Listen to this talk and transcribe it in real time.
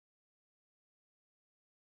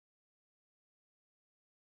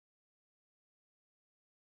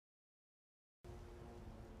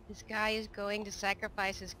This guy is going to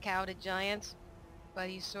sacrifice his cow to giants, but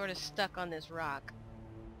he's sort of stuck on this rock.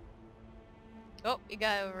 Oh, he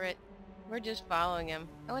got over it. We're just following him.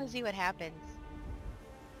 I want to see what happens.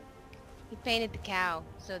 He painted the cow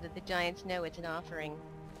so that the giants know it's an offering.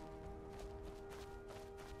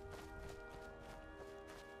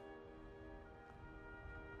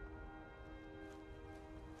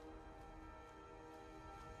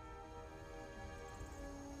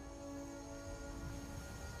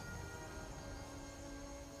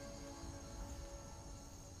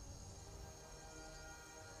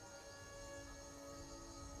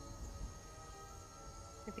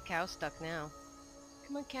 I think the cow's stuck now.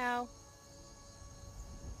 Come on, cow.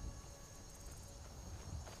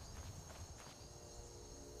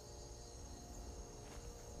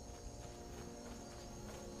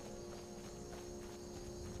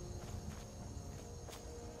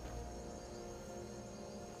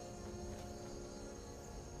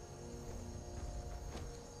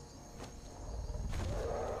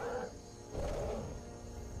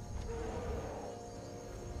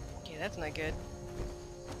 Okay, that's not good.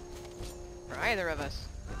 For either of us.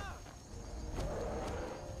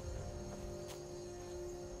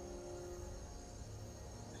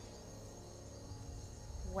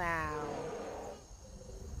 Wow.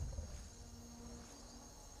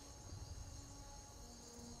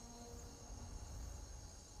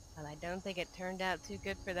 Well, I don't think it turned out too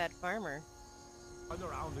good for that farmer. Turn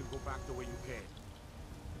around and go back the way you came.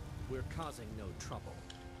 We're causing no trouble.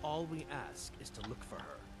 All we ask is to look for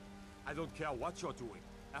her. I don't care what you're doing.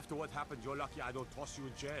 After what happened, you're lucky I don't toss you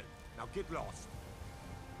in jail. Now get lost.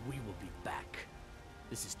 We will be back.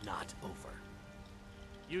 This is not over.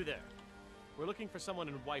 You there. We're looking for someone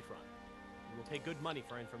in Whiterun. We will pay good money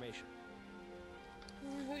for information.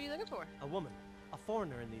 Who are you looking for? A woman. A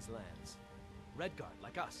foreigner in these lands. Redguard,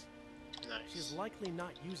 like us. Nice. She's likely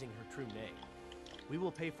not using her true name. We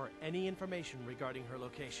will pay for any information regarding her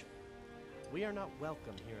location. We are not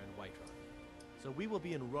welcome here in Whiterun. So we will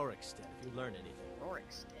be in Rorikstead if you learn anything.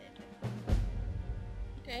 Rorikstead.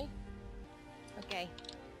 Okay. Okay.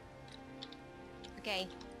 Okay.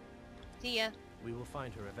 See ya. We will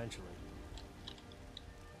find her eventually.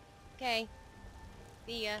 Okay.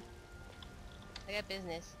 See ya. I got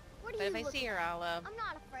business. What are But you if I see her, I'll, I'm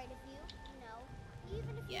not afraid of you, you know.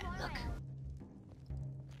 Even if Yeah, you are look. out.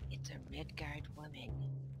 It's a Redguard woman.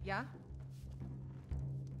 Yeah?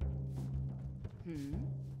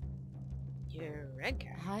 You're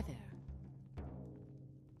Redguard. Hi there.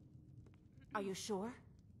 Are you sure?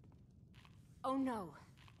 Oh no.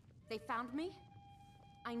 They found me?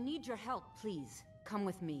 I need your help, please. Come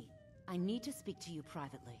with me. I need to speak to you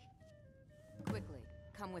privately. Quickly,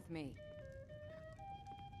 come with me.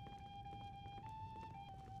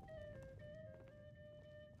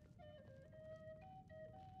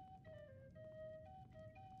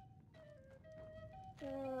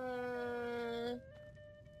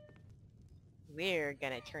 We're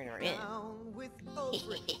gonna turn her in. Down with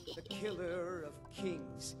Ulfric, the killer of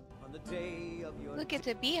kings, on the day of your Look, it's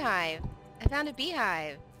a beehive. I found a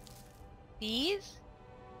beehive. Bees,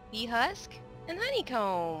 bee husk, and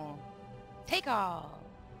honeycomb. Take all.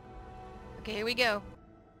 Okay, here we go.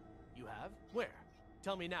 You have? Where?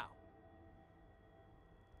 Tell me now.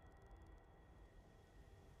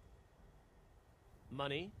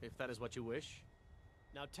 Money, if that is what you wish.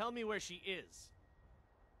 Now tell me where she is.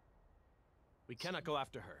 We cannot go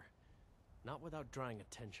after her. Not without drawing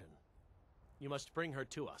attention. You must bring her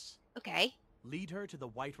to us. Okay. Lead her to the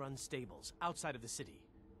Whiterun stables, outside of the city.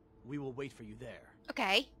 We will wait for you there.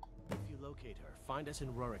 Okay. If you locate her, find us in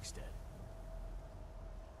Rorikstead.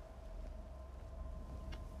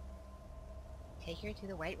 Take her to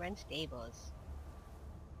the Whiterun stables.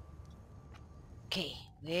 Okay,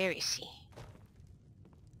 where is she?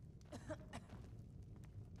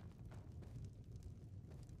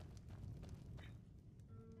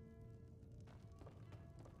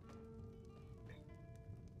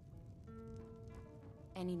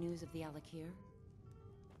 Any news of the Alakir?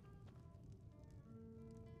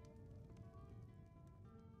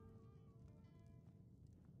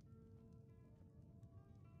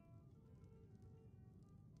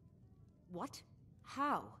 What?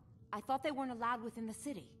 How? I thought they weren't allowed within the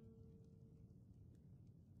city.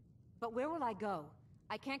 But where will I go?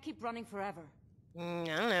 I can't keep running forever. I don't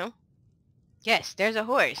know. Yes, there's a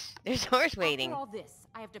horse. There's a horse waiting. After all this,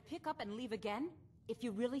 I have to pick up and leave again? If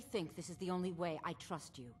you really think this is the only way, I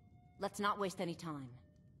trust you. Let's not waste any time.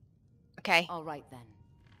 Okay, All right then.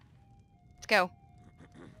 let's go.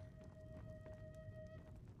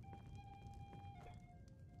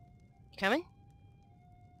 You coming?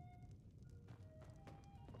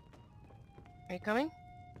 Are you coming?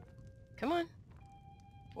 Come on.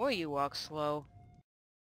 Boy, you walk slow.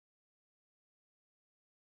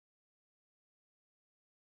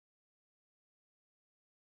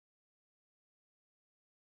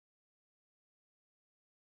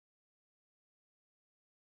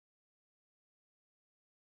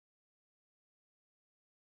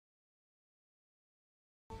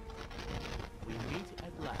 We meet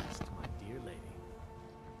at last, my dear lady.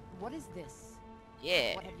 What is this?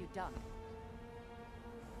 Yeah. What have you done?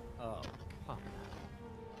 Oh, come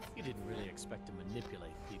now. You didn't really expect to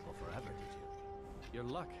manipulate people forever, did you? Your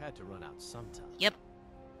luck had to run out sometime. Yep.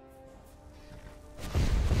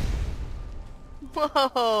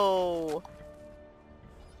 Whoa!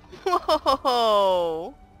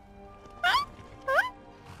 Whoa!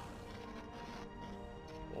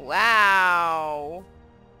 Wow!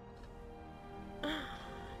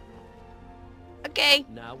 Okay.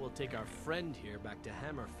 Now we'll take our friend here back to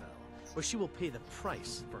Hammerfell, where she will pay the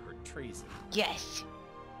price for her treason. Yes.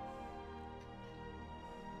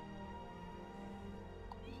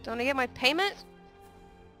 Don't I get my payment?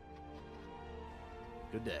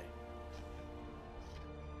 Good day.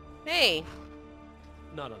 Hey.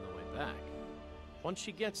 Not on the way back. Once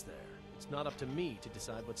she gets there, it's not up to me to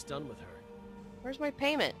decide what's done with her. Where's my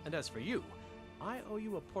payment? And as for you, I owe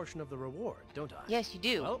you a portion of the reward, don't I? Yes, you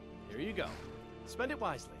do. Well, here you go. Spend it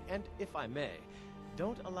wisely, and if I may,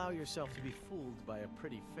 don't allow yourself to be fooled by a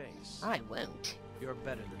pretty face. I won't. You're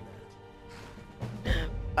better than that.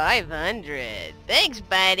 500. Thanks,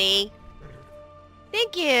 buddy.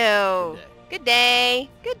 Thank you. Good day.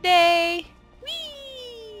 Good day. Good day.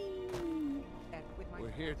 Whee! We're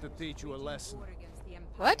here to teach you a lesson.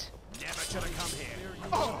 What? Never should have come here.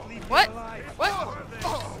 What? What?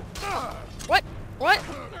 What? What?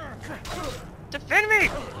 Defend me!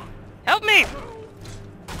 Help me!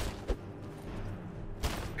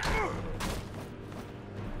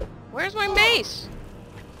 Where's my mace?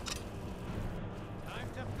 Time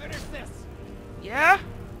to finish this. Yeah?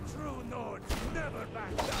 True Nords never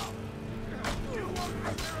back down. You won't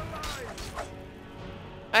get there alive.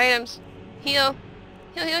 Items. Heal.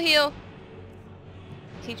 Heal, heal, heal.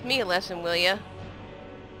 Teach me a lesson, will ya?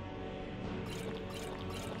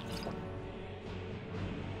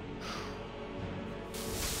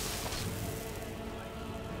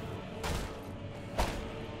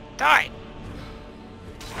 Die!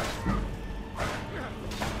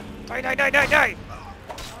 Die, die, die, die, die!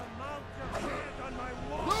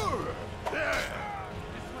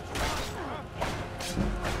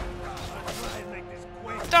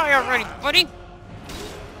 Die already, buddy!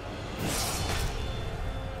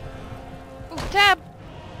 Ooh, tab!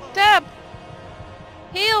 Tab!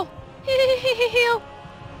 Heal! Heal!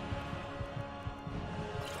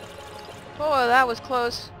 Oh, that was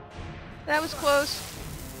close. That was close.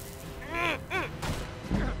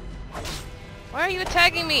 Why are you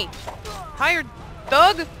attacking me? Hired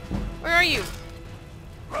thug? Where are you?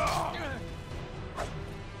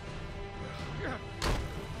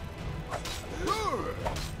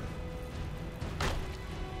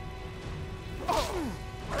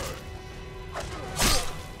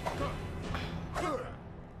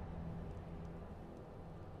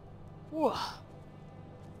 Whoa.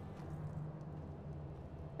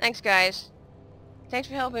 Thanks, guys. Thanks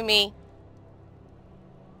for helping me.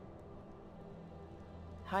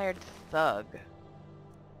 Hired thug.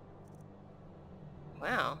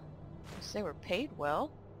 Wow. Guess they were paid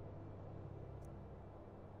well.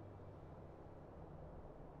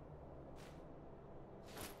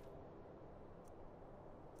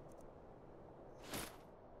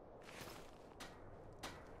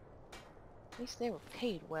 At least they were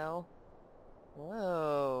paid well.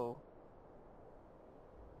 Whoa.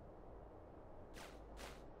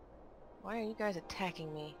 Why are you guys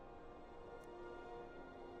attacking me?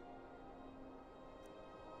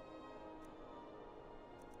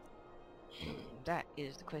 That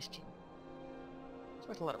is the question. It's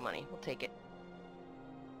worth a lot of money. We'll take it.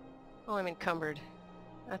 Oh, I'm encumbered.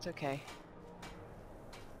 That's okay.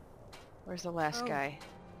 Where's the last guy?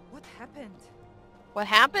 What happened? What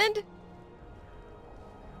happened?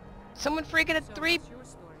 Someone freaking at So three what's your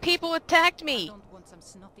story? people attacked I me! don't want some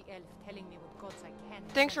snotty elf telling me what gods I can.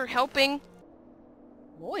 and Thanks for can't. helping.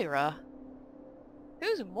 Moira?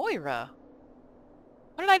 Who's Moira?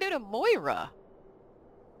 What did I do to Moira?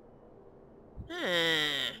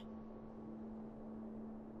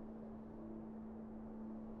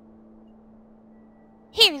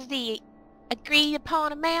 Here's the agreed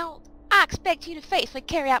upon amount. I expect you to faithfully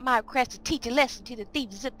carry out my request to teach a lesson to the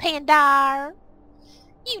thieves of Pandarrr.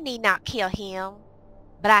 You need not kill him,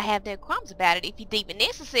 but I have no qualms about it if you deem it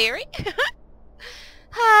necessary.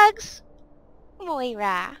 Hugs,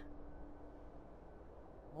 Moira.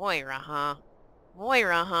 Moira, huh?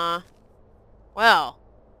 Moira, huh? Well,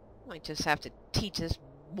 might just have to teach this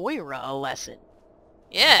Moira a lesson.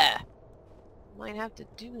 Yeah! Might have to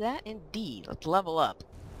do that indeed. Let's level up.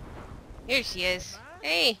 Here she is.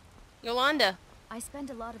 Hey, Ysolda. I spend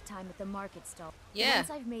a lot of time at the market stall. Yeah. Once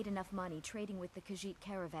I've made enough money trading with the Khajiit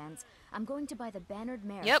caravans, I'm going to buy the bannered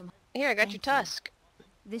mare Yep. from... Here, I got Thank your you. tusk.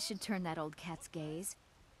 This should turn that old cat's gaze.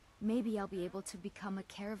 Maybe I'll be able to become a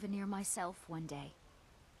caravaneer myself one day.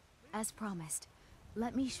 As promised,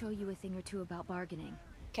 let me show you a thing or two about bargaining.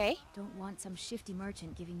 Okay. Don't want some shifty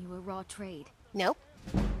merchant giving you a raw trade. Nope.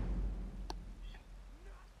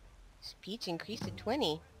 Speech increased to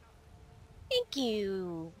 20. Thank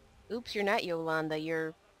you. Oops, you're not Ysolda,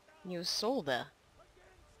 you're Ysolda.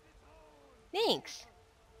 Thanks.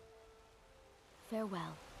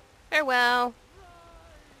 Farewell. Farewell.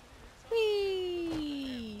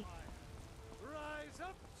 Whee! Rise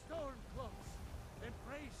up, Stormcloaks!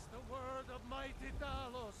 Embrace the word of mighty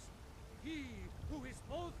Talos, he who is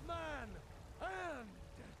both man and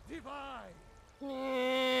divine.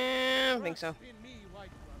 I don't think so. Trust in me,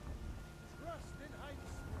 Whiterun. Trust in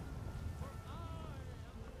Heinz, for I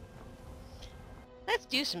am the... Let's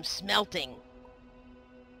do some smelting.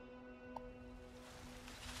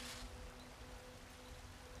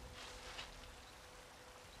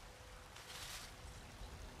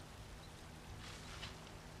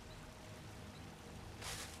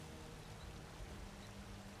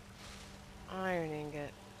 Iron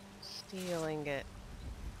ingot, steel ingot,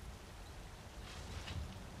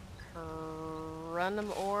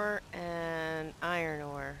 corundum ore, and iron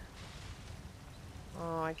ore.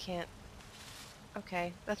 Oh, I can't.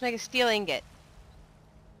 Okay, let's make a steel ingot.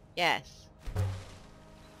 Yes.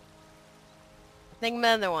 Think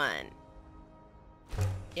another one.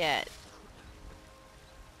 Yes.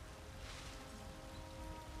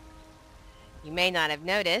 You may not have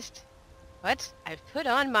noticed, but I've put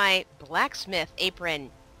on my blacksmith apron.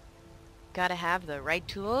 Gotta have the right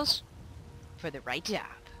tools for the right job.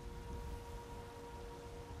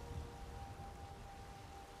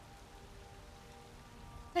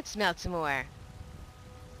 Let's smelt some more.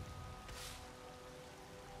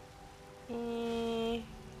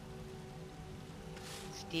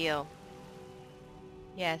 Steel.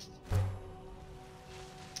 Yes.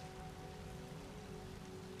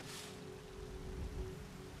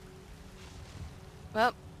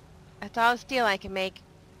 Well, that's all the steel I can make.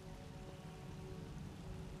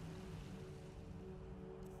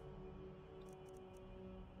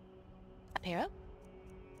 Up here.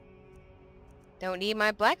 Don't need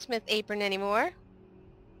my blacksmith apron anymore.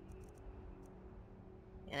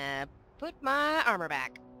 And put my armor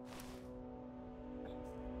back.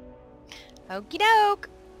 Okie doke.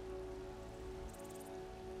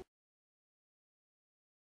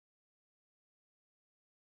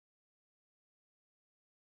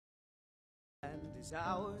 Land is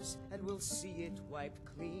ours, and we'll see it wiped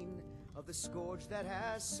clean of the scourge that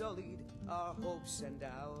has sullied our hopes and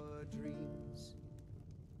our dreams.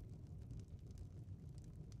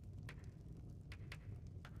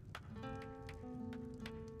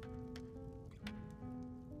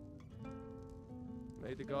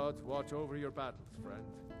 May the gods watch over your battles, friend.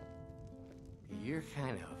 You're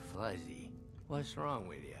kind of fuzzy. What's wrong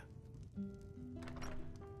with you?